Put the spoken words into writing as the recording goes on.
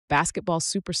basketball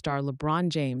superstar LeBron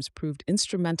James proved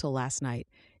instrumental last night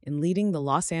in leading the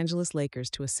Los Angeles Lakers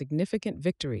to a significant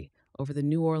victory over the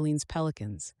New Orleans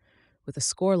Pelicans with a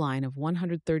scoreline of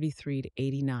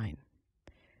 133-89.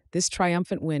 This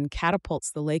triumphant win catapults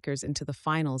the Lakers into the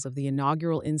finals of the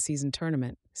inaugural in-season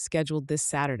tournament scheduled this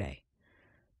Saturday.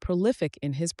 Prolific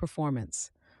in his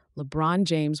performance, LeBron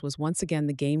James was once again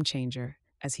the game changer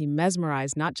as he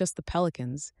mesmerized not just the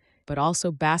Pelicans, but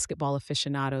also basketball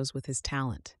aficionados with his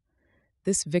talent.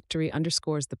 This victory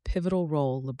underscores the pivotal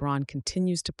role LeBron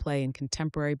continues to play in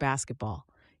contemporary basketball,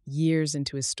 years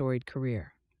into his storied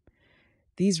career.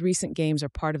 These recent games are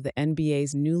part of the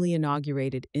NBA's newly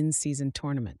inaugurated in-season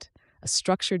tournament, a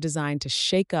structure designed to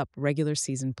shake up regular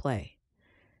season play.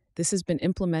 This has been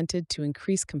implemented to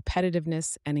increase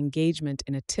competitiveness and engagement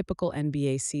in a typical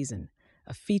NBA season,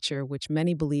 a feature which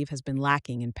many believe has been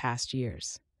lacking in past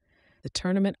years. The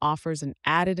tournament offers an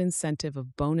added incentive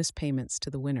of bonus payments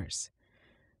to the winners,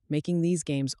 making these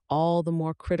games all the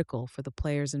more critical for the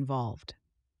players involved.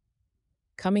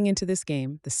 Coming into this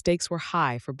game, the stakes were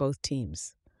high for both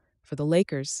teams. For the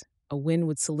Lakers, a win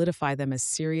would solidify them as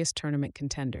serious tournament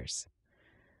contenders.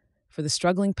 For the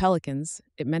struggling Pelicans,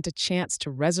 it meant a chance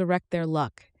to resurrect their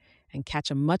luck and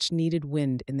catch a much-needed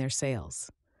wind in their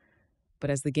sails. But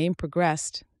as the game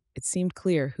progressed, it seemed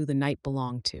clear who the night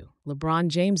belonged to. LeBron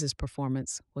James's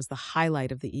performance was the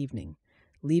highlight of the evening,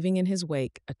 leaving in his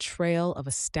wake a trail of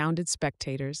astounded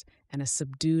spectators and a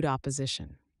subdued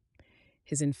opposition.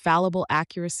 His infallible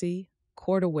accuracy,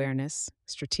 court awareness,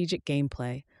 strategic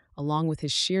gameplay, along with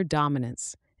his sheer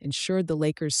dominance, ensured the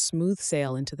Lakers' smooth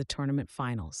sail into the tournament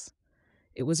finals.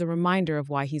 It was a reminder of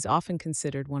why he's often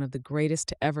considered one of the greatest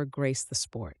to ever grace the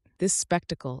sport. This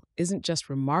spectacle isn't just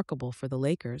remarkable for the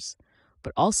Lakers,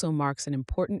 but also marks an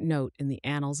important note in the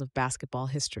annals of basketball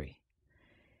history.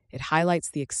 It highlights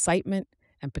the excitement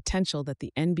and potential that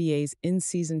the NBA's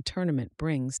in-season tournament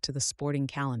brings to the sporting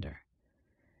calendar.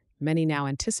 Many now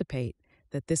anticipate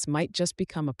that this might just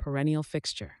become a perennial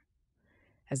fixture.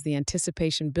 As the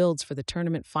anticipation builds for the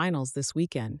tournament finals this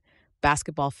weekend,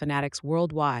 basketball fanatics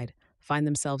worldwide find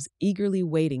themselves eagerly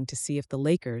waiting to see if the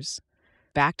Lakers,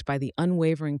 backed by the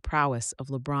unwavering prowess of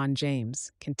LeBron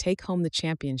James, can take home the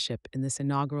championship in this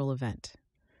inaugural event.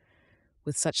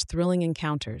 With such thrilling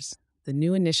encounters, the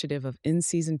new initiative of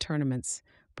in-season tournaments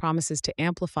promises to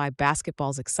amplify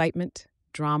basketball's excitement,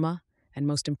 drama, and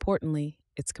most importantly,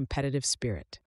 its competitive spirit.